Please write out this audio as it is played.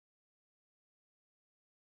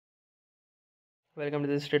Welcome to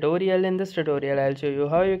this tutorial. In this tutorial, I'll show you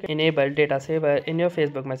how you can enable data saver in your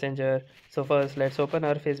Facebook Messenger. So first, let's open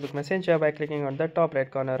our Facebook Messenger by clicking on the top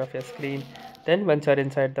right corner of your screen. Then once you're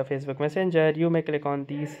inside the Facebook Messenger, you may click on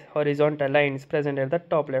these horizontal lines present at the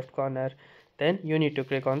top left corner. Then you need to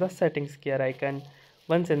click on the settings gear icon.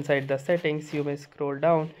 Once inside the settings, you may scroll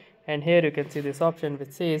down and here you can see this option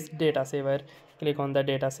which says data saver. Click on the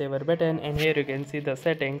data saver button and here you can see the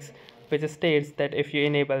settings which states that if you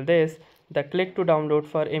enable this, the click to download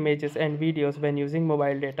for images and videos when using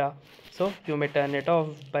mobile data. So you may turn it off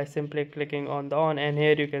by simply clicking on the on, and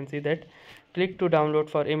here you can see that click to download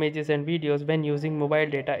for images and videos when using mobile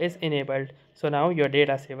data is enabled. So now your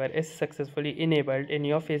data saver is successfully enabled in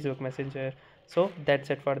your Facebook Messenger. So that's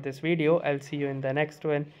it for this video. I'll see you in the next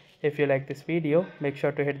one. If you like this video, make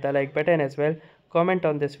sure to hit the like button as well. Comment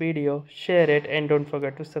on this video, share it, and don't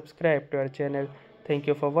forget to subscribe to our channel. Thank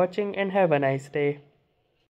you for watching and have a nice day.